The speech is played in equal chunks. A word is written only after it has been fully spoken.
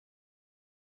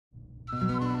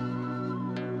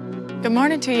Good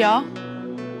morning to y'all.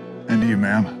 And to you,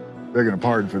 ma'am. Begging a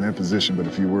pardon for the imposition, but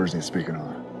a few words need speaking on.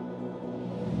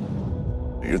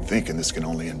 You're thinking this can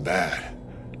only end bad.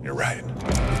 You're right.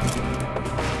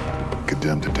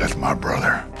 Condemned to death, my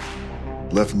brother.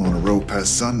 Left him on the road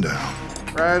past sundown.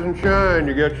 Rise and shine,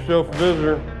 you got yourself a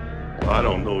visitor. I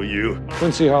don't know you.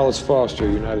 Quincy Hollis Foster,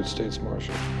 United States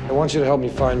Marshal. I want you to help me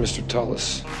find Mr.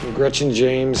 Tullis. Gretchen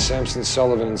James, Samson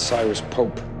Sullivan, and Cyrus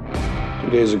Pope. 2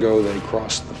 days ago, they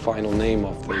crossed the final name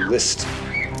off the list.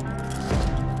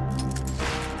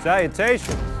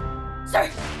 Salutations. Sir,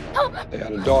 help! They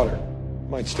had a daughter.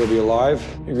 Might still be alive.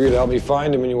 You agree to help me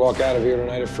find him and you walk out of here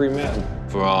tonight a free man.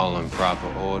 For all in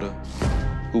proper order,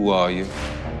 who are you?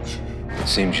 It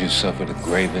seems you suffered a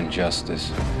grave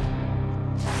injustice.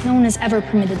 No one is ever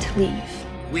permitted to leave.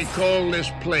 We call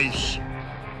this place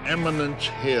Eminence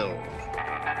Hill.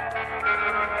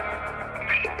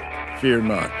 Fear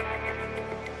not,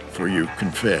 for you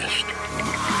confessed.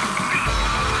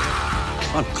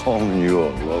 I'm calling you a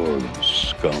lower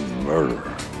scum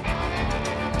murderer.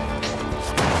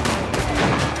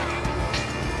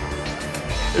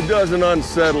 It doesn't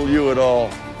unsettle you at all,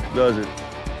 does it?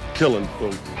 Killing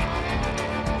folks.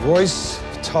 Royce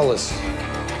Tullis.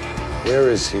 Where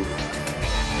is he?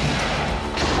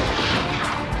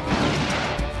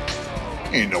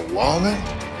 Ain't no lawman.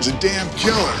 He's a damn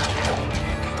killer.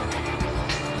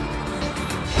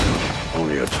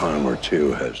 Only a time or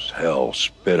two has hell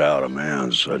spit out a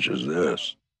man such as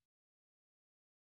this.